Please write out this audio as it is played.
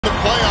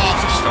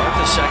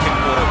the second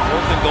quarter.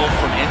 4th and goal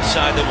from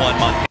inside the 1.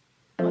 Montana.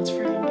 Let's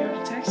freaking go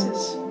to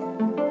Texas.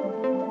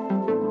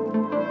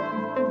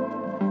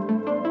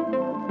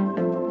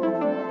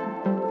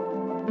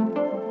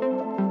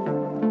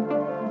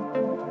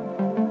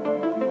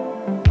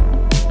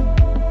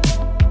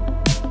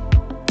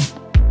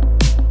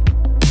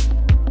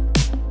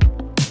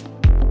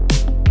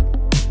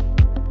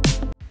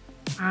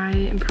 I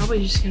am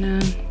probably just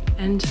gonna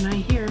end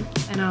tonight here,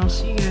 and I'll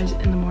see you guys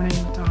in the morning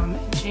with Dom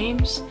and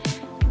James,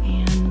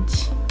 and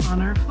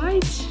on our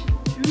flight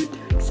to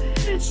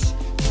Texas.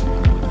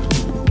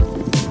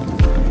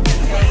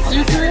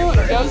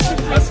 Zuku goes to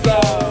Frisco.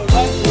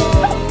 Let's go.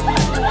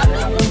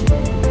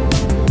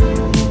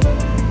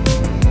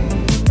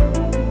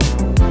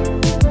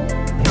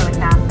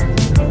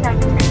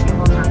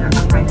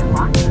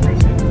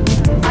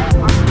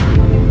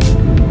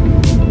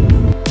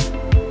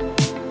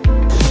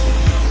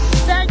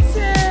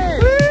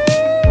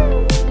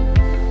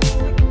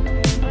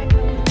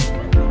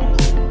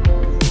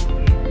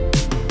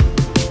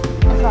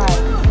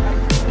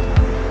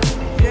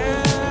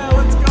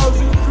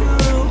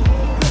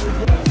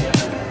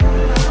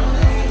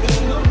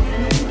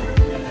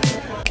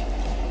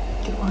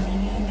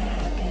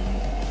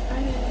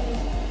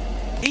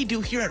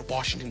 Here at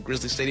Washington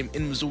Grizzlies Stadium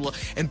in Missoula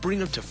and bring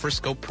them to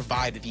Frisco,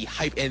 provide the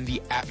hype and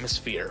the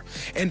atmosphere.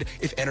 And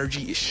if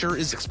energy sure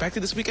is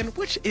expected this weekend,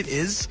 which it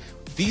is,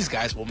 these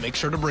guys will make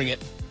sure to bring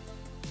it.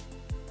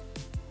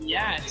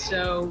 Yeah,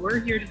 so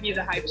we're here to be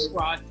the hype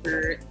squad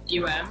for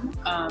UM.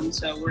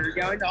 So we're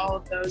going to all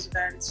of those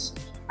events,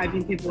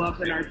 hyping people up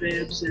in our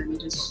bibs and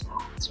just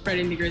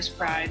spreading the Grizz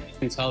pride. I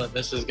can tell that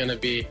this is going to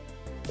be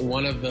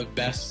one of the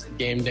best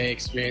game day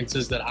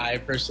experiences that I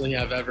personally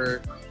have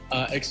ever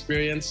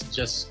experienced,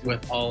 just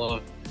with all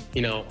of,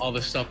 all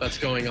the stuff that's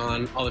going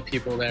on, all the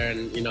people there,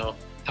 and,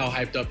 how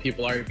hyped up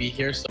people are to be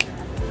here. So.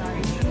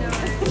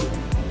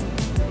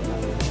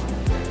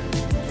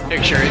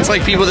 Picture. It's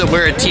like people that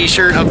wear a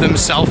t-shirt of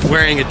themselves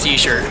wearing a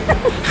t-shirt.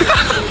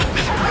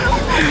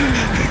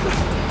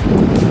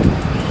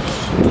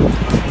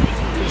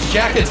 His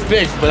jacket's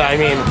big, but I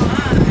mean,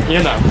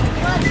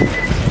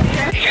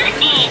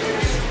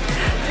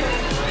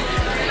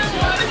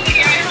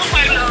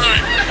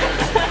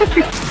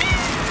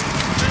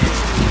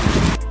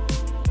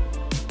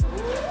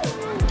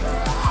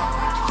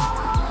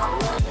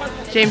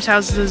 James,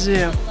 how's the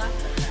zoo?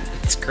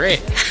 It's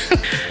great.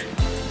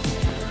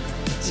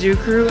 Zoo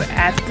crew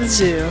at the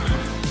zoo.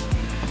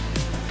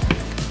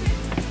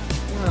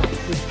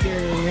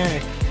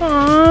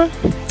 Aww,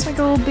 it's like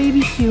a little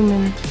baby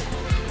human.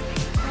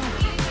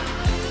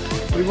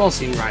 we've all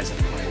seen Rise of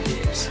the Planet of the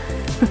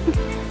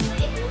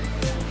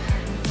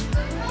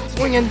Apes.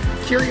 Swinging,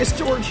 Curious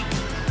George.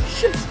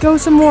 Shit. Go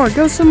some more,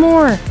 go some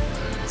more.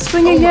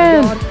 Swing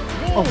again.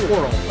 A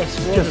squirrel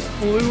just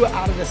flew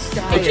out of the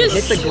sky and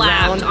just hit the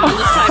ground on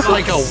the sidewalk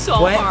like a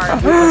so wet hard.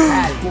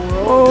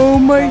 Oh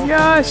my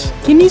gosh.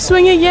 Can you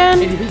swing again?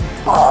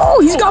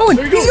 Oh, he's going.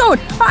 He's going.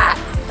 Ah,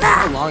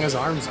 How long his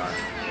arms are.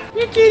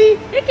 Your kitty.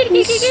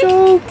 He's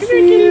so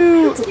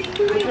cute.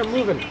 Look at him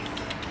moving.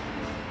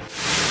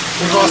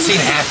 We've all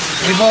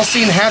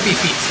seen Happy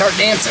Feet start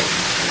dancing.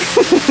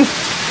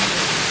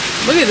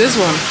 Look at this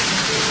one.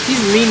 He's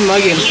mean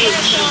mugging.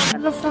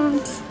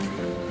 Elephant.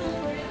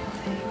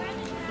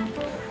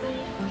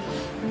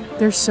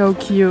 They're so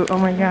cute. Oh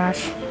my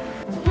gosh.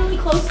 Really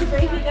close to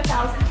breaking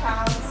 1,000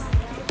 pounds.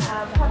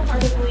 Kind of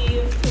hard to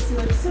believe because he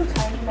looks so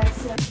tiny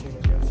next to him.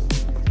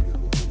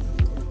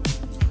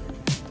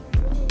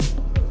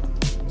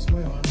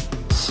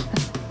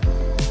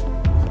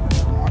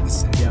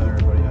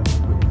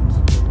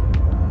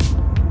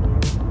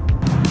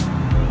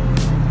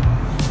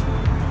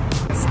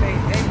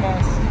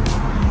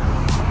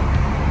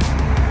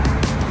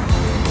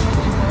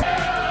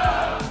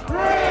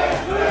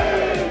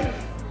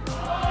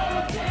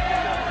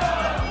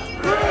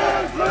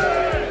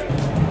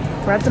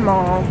 We're at the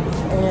mall,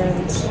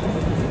 and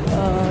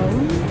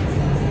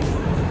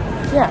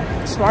yeah,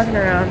 just walking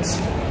around,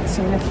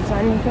 seeing if we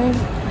find anything.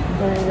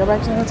 We're gonna go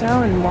back to the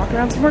hotel and walk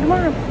around some more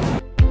tomorrow.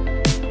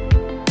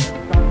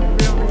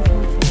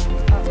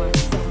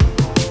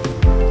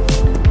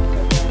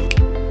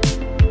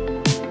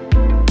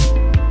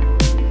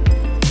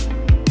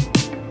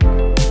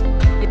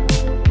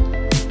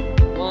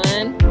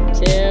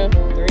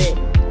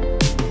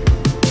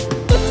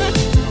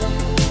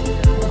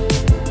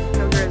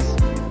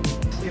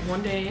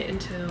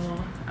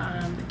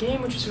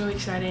 Game, which was really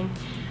exciting.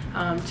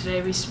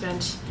 Today we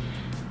spent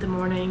the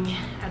morning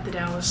at the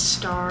Dallas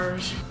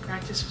Stars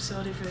practice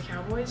facility for the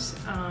Cowboys,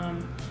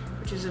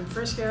 which is in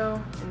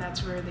Frisco, and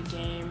that's where the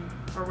game,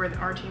 or where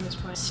our team is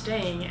playing,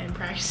 staying and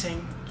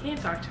practicing. Can't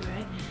talk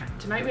today.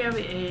 Tonight we have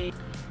a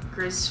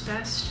Grizz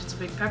Fest. It's a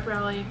big pep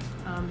rally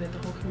that the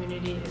whole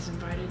community is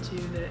invited to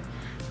that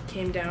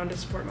came down to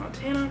support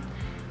Montana.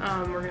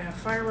 We're gonna have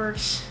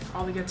fireworks,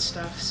 all the good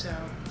stuff, so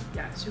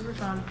yeah, super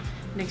fun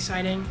and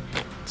exciting.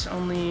 It's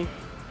only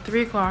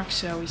 3 o'clock,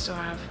 so we still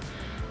have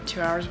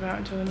 2 hours about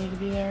until we need to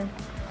be there.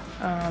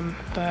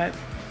 But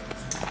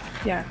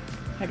yeah,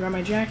 I brought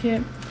my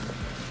jacket,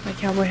 my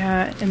cowboy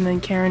hat, and then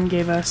Karen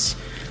gave us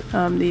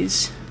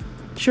these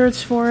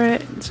shirts for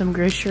it, and some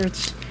gray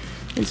shirts,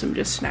 and some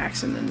just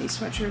snacks, and then these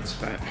sweatshirts.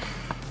 But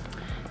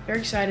very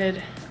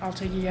excited. I'll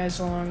take you guys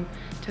along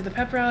to the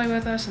pep rally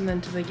with us and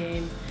then to the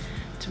game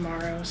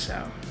tomorrow.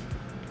 So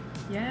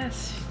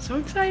yes, so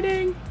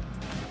exciting.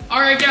 All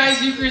right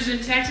guys, Euchre's in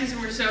Texas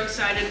and we're so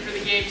excited for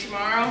the game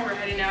tomorrow. We're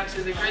heading out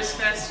to the Grizz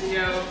Fest and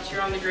go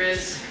cheer on the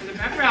Grizz for the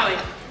pep rally.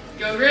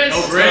 Go Grizz!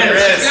 Go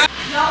Grizz!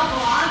 Y'all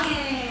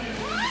vlogging.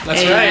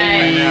 That's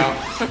right now.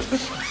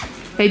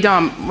 Hey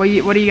Dom, what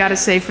do you got to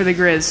say for the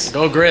Grizz?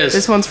 Go Grizz.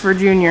 This one's for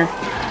Junior.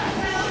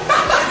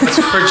 That's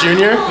for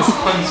Junior?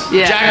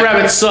 Yeah.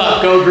 Jackrabbits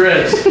suck, go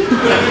Grizz.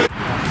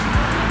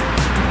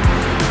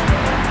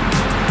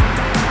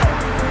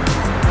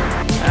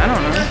 I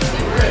don't know.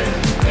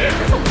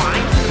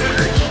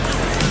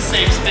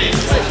 Safe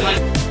space.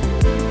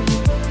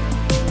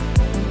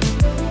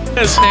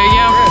 There you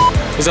go.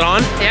 Is it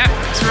on? Yeah,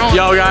 it's rolling.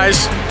 Yo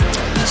guys,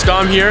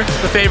 Scum here,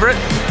 the favorite.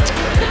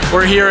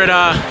 We're here at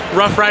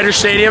Rough Rider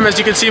Stadium, as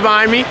you can see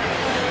behind me.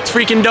 It's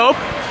freaking dope.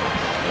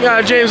 We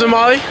got James and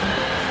Molly.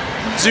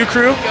 Zoo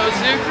crew. Go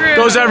Zoo crew.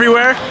 Goes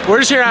everywhere. We're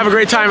just here to have a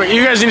great time.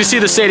 You guys need to see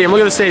the stadium.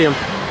 Look at the stadium.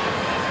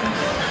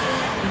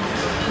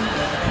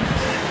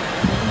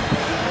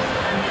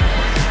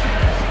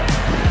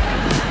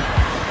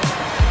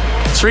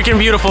 It's freaking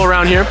beautiful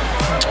around here.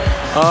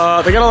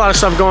 They got a lot of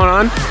stuff going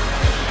on.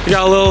 We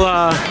got a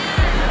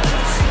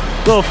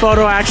little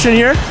photo action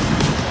here.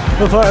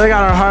 They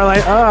got our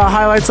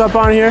highlights up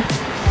on here.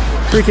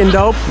 Freaking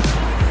dope.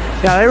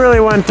 Yeah, they really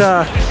went.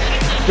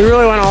 We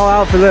really went all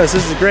out for this.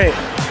 This is great.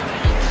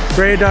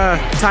 Great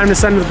time to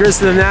send the Grizz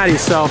to the Natty.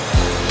 So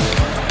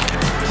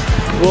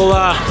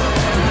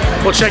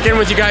we'll check in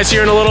with you guys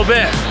here in a little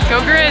bit.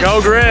 Go Grizz. Go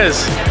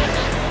Grizz.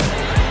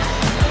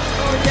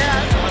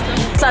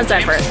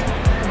 Sunset first.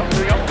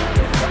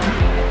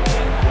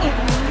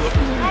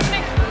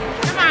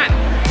 Come on.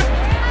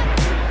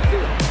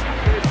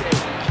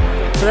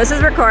 So this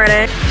is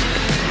recording.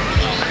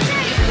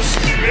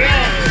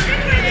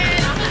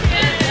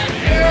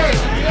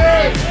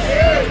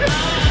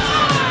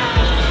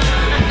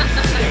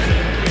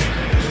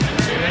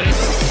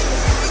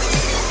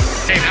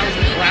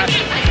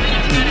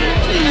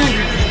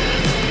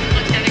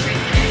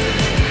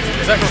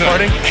 Is that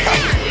recording? I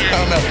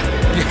don't know.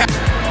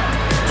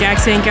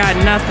 Jax ain't got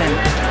nothing.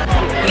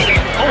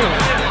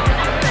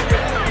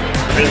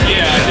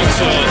 Yeah, I think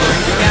so. We're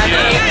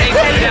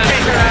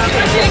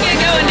gonna get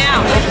going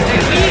now.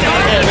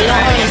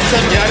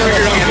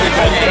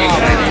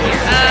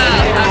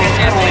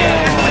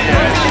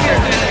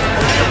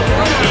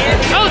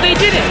 Oh, they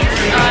did it.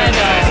 I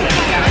know.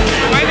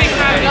 Why are they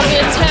crying? It'll be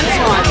a tense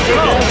one.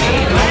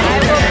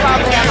 I will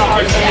probably have a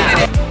hard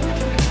time.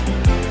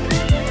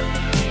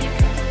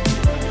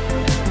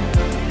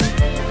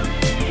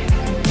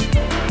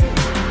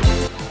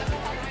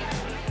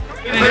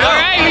 All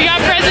right, we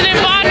got President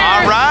Bonner.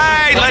 All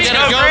right, let's go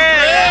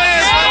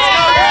Grizz!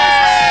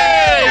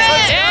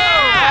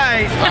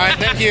 Yeah. All right,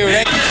 thank you.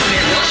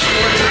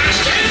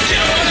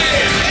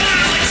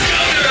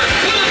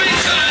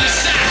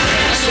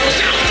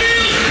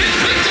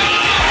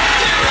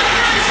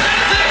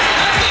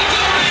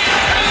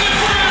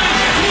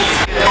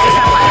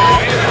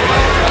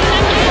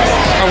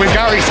 Oh, we've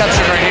got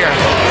reception right here.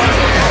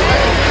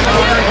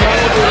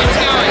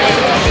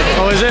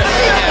 Oh, is it?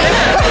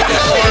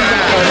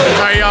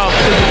 All right, y'all.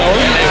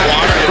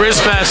 Grizz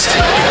Fest.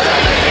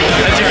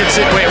 As you can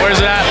see, wait, where's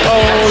it at?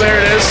 Oh, there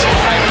it is.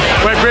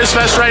 We're at Grizz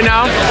Fest right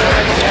now.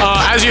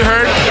 As you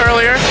heard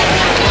earlier,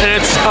 and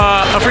it's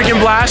a freaking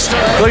blast.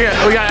 Look at,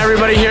 we got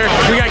everybody here.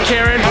 We got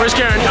Karen. Where's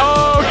Karen?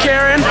 Oh,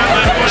 Karen.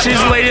 She's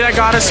the lady that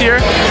got us here.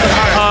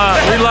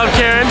 We love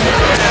Karen.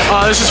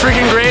 This is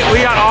freaking great.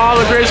 We got all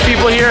the Grizz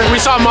people here.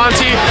 We saw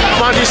Monty's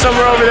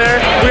somewhere over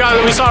there.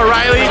 We saw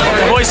Riley,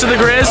 voice of the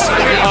Grizz,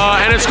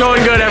 and it's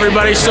going good,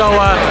 everybody. So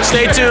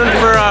stay tuned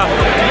for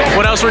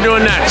what else we're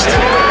doing next.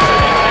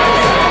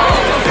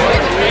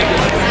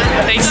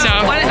 Thanks, so.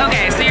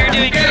 Okay, so you're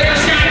doing.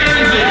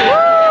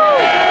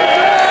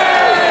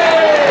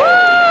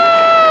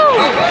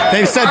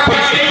 They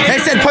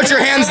said put your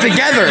hands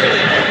together.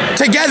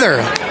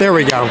 Together. There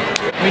we go.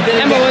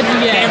 Emma, what'd you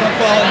get?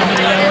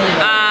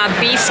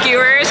 Beef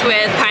skewers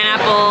with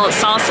pineapple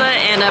salsa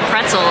and a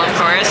pretzel, of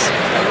course.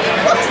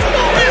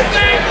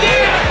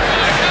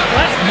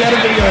 You got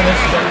a video of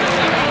this.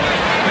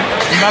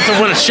 I'm about to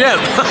win a chip.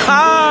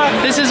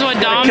 This is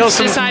what Dom's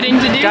deciding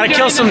to do. Gotta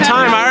kill some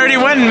time. I already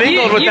went and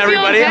mingled with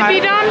everybody. You feel peppy,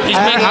 Dom? He's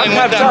mingling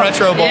with that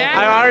retro bowl. Yeah.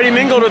 I already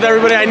mingled with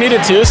everybody I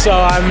needed to, so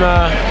I'm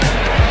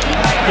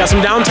got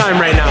some downtime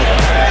right now.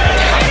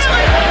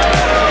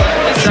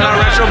 Shout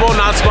out Retro Bowl,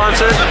 not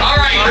sponsored. All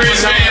right,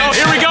 Grizz fans. Oh,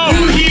 here we go.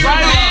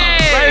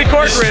 Riley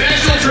Corcoran.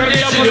 Special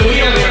tradition we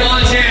have in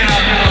Montana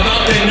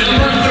about the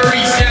number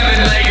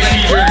 37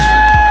 legacy jersey.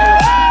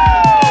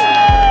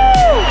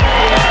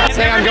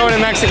 Say I'm going to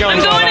Mexico.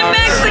 I'm going to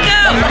Mexico!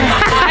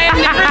 I have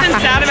never been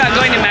sad about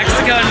going to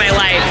Mexico in my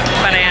life,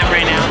 but I am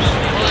right now.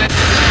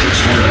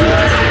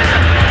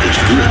 It's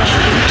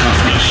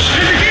toughness.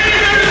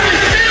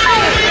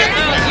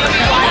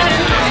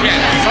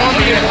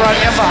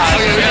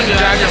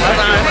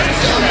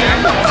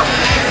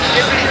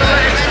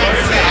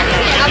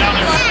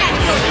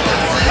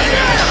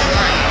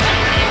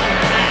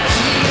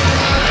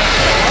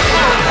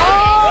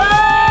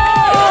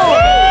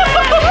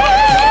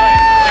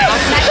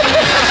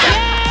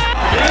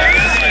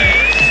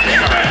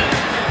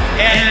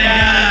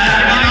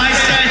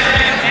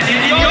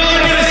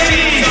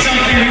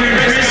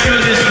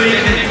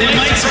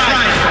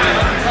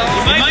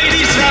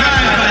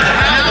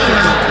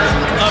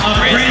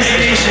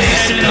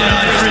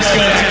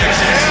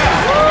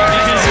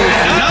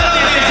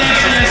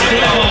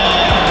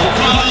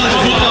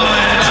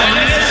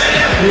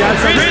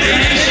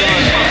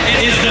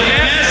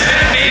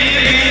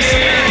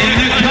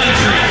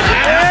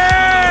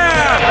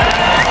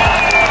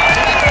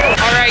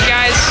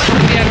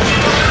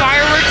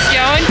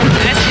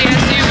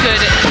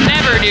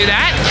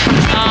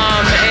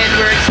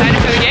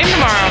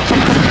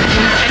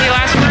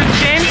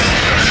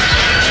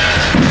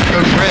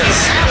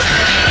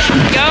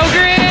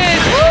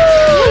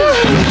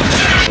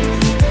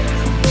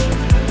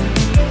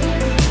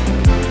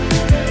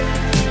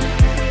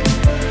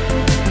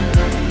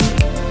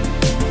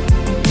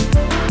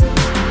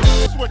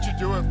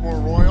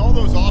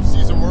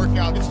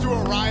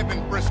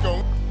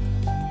 Frisco.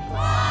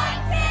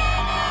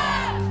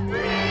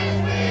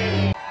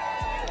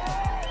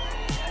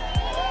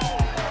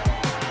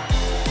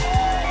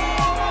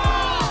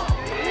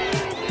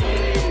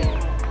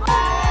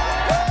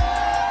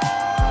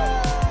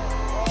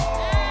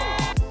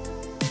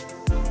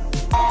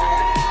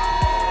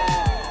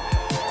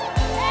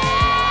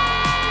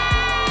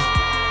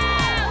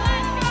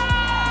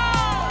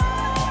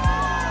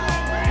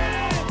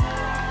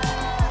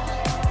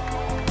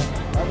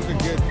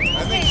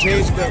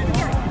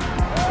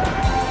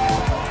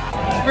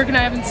 Brooke and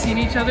I haven't seen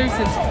each other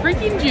since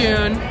freaking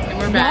June, and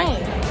we're back.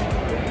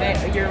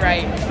 May. You're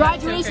right.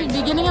 Graduation, okay.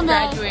 Beginning of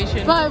May.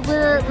 Graduation. But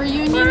we're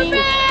reunioning. We're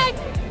back!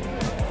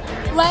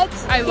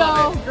 Let's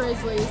love go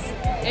Grizzlies.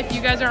 If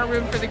you guys aren't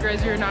rooting for the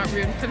Grizz, you're not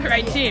rooting for the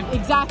right team.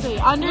 Exactly.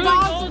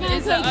 Underdogs are going to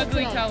is an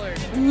ugly color.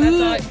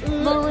 That's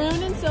all.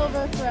 Maroon and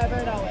silver forever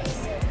and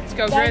always. Let's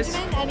go Grizz.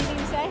 Benjamin, anything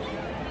to say?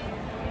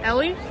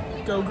 Ellie?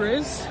 Go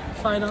Grizz.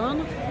 Fight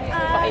on.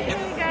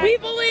 We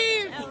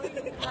believe!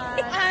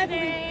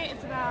 Today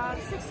it's about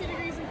 60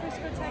 degrees in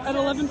Frisco, Texas. At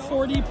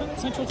 11:40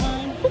 Central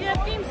Time. Yeah,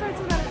 theme starts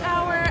in about an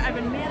hour. I've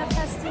been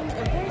manifesting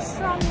a very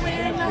strong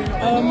win.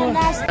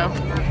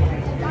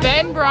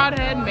 Ben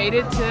Broadhead made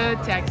it to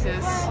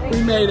Texas.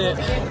 We made it.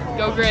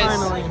 Go Grizz.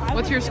 Finally.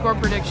 What's your score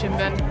prediction,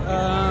 Ben?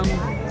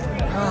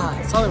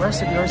 It's all the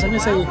rest of yours. I'm gonna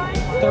say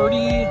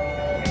 30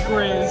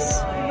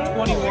 Grizz,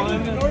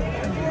 21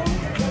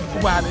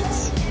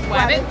 Wabbits.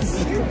 Wabbits?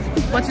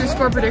 What's your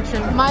score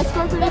prediction? My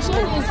score prediction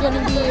is going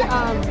to be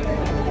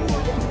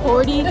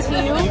 42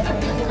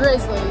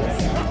 Grizzlies,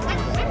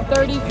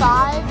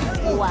 35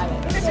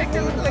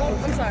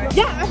 Wabbits. I'm sorry.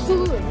 Yeah,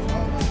 absolutely.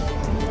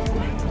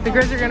 The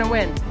Grizz are going to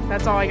win.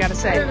 That's all I got to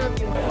say.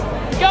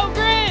 Go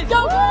Grizz!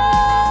 Go Grizz!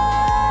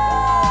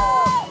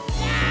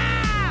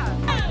 Yeah!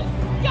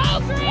 Go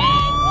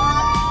Grizz!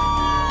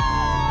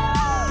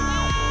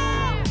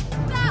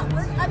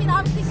 I mean,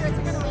 obviously Grizz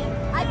are going to win.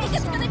 I think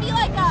it's going to be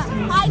like a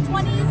high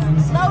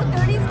 20s, low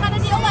 30s kind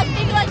of deal, like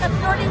maybe like a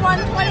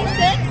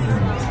 31-26.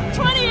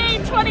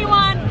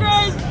 28-21,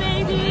 Grizz,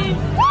 baby!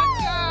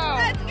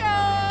 Let's go!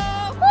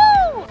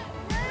 Woo!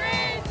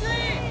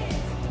 Grizzlies!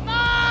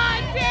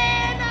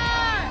 Montana!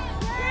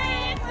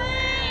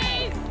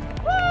 Grizzlies!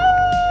 Woo!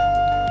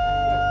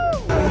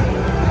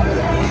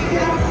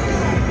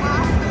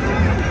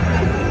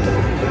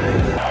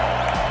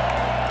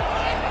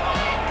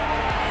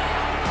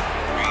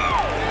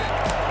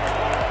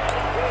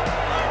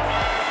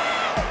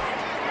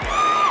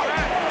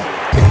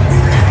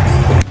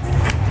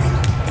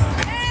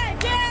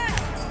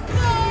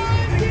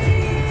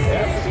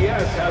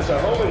 Has a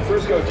home in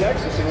Frisco,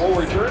 Texas, and will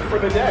return for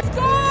the next.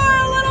 Score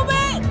a little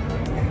bit!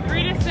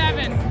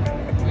 3-7.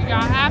 We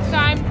got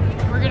halftime.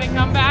 We're going to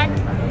come back.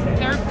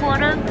 Third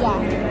quarter.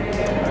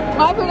 Yeah.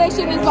 My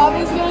prediction is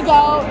Bobby's going to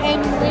go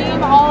and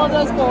ream all of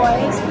those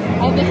boys.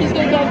 And then he's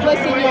going to go,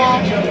 listen,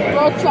 y'all,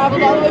 Brooke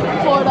traveled all the way from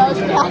Florida,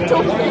 so we have to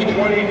win.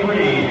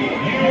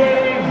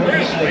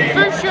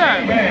 For sure.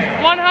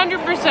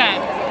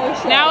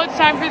 100%. Now it's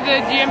time for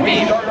the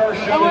GMB.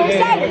 And we're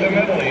excited.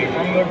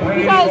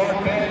 Because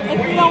if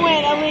we don't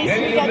win, at least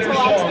we get to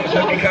watch the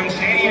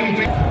game.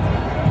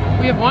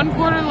 We have 1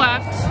 quarter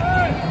left.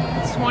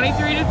 It's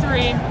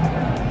 23-3.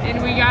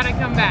 And we got to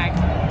come back.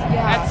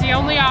 Yeah. That's the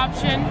only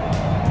option.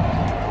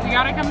 We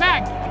got to come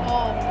back.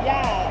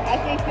 Yeah, I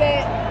think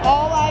that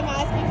all I'm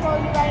asking for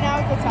right now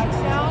is a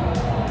touchdown.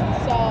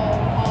 So,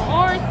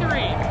 or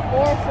 3.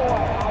 Or 4,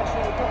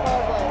 actually,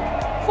 preferably.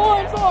 4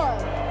 and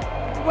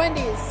 4.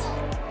 Wendy's.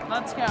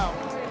 Let's go.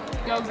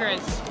 Go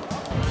Grizz.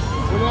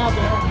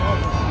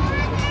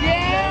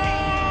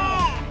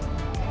 Yeah!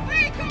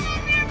 Hey, come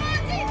on there,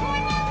 Monty!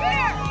 Climb up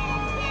here!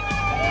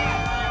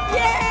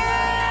 Yeah!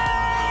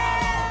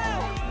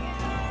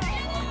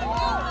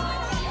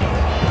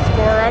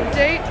 Score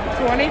update,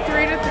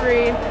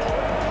 23-3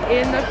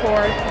 in the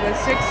fourth with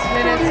 6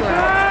 minutes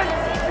left.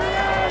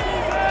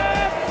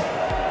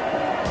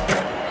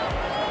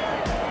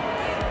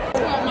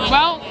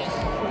 Well,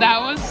 that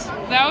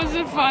was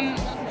a fun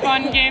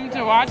game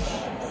to watch.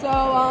 So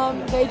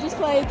they just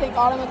played "Thank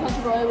Autumn a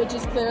Country Boy," which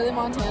is clearly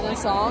Montana's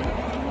song.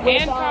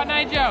 And Cotton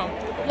Eye Joe.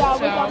 Yeah,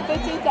 with about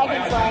 15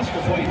 seconds left.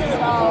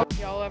 So.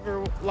 Y'all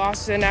ever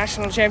lost a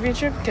national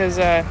championship? Because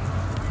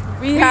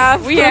we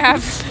have.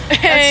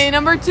 Hey,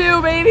 number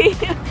 2, baby.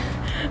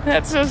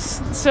 That's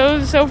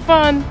so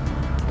fun.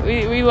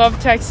 We love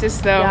Texas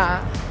though.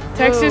 Yeah.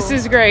 Texas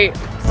is great.